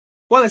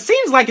Well, it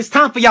seems like it's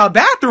time for y'all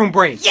bathroom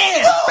break.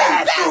 Yeah,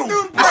 bathroom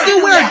break. I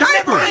still wear a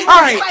diaper.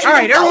 All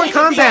right, everyone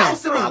calm down.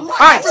 All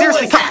right,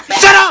 seriously,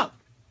 shut up!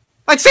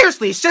 Like,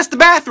 seriously, it's just the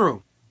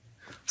bathroom.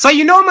 So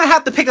you know I'm gonna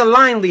have to pick a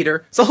line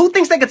leader, so who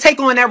thinks they could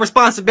take on that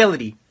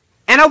responsibility?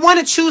 And I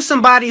want to choose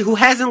somebody who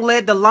hasn't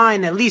led the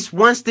line at least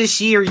once this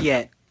year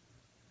yet.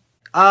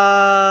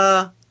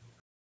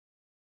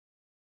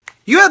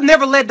 You have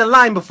never led the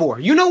line before.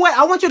 You know what?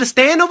 I want you to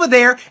stand over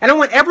there, and I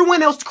want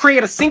everyone else to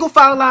create a single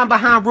file line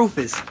behind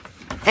Rufus.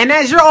 And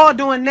as you're all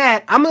doing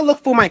that, I'm gonna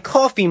look for my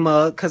coffee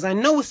mug, because I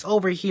know it's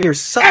over here.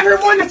 So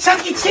everyone to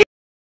Chuck E. Cheese!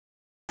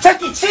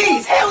 Chuck E.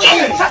 Cheese! Hell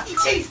yeah! Chuck E.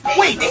 Cheese!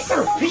 Wait, they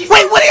serve pizza!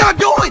 Wait, what are y'all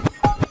doing?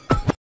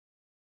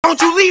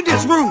 Don't you leave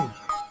this room!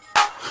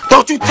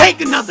 Don't you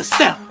take another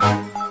step!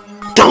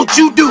 Don't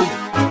you do it!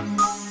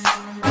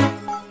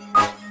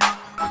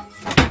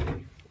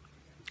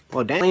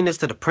 Well, dang this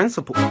to the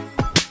principal.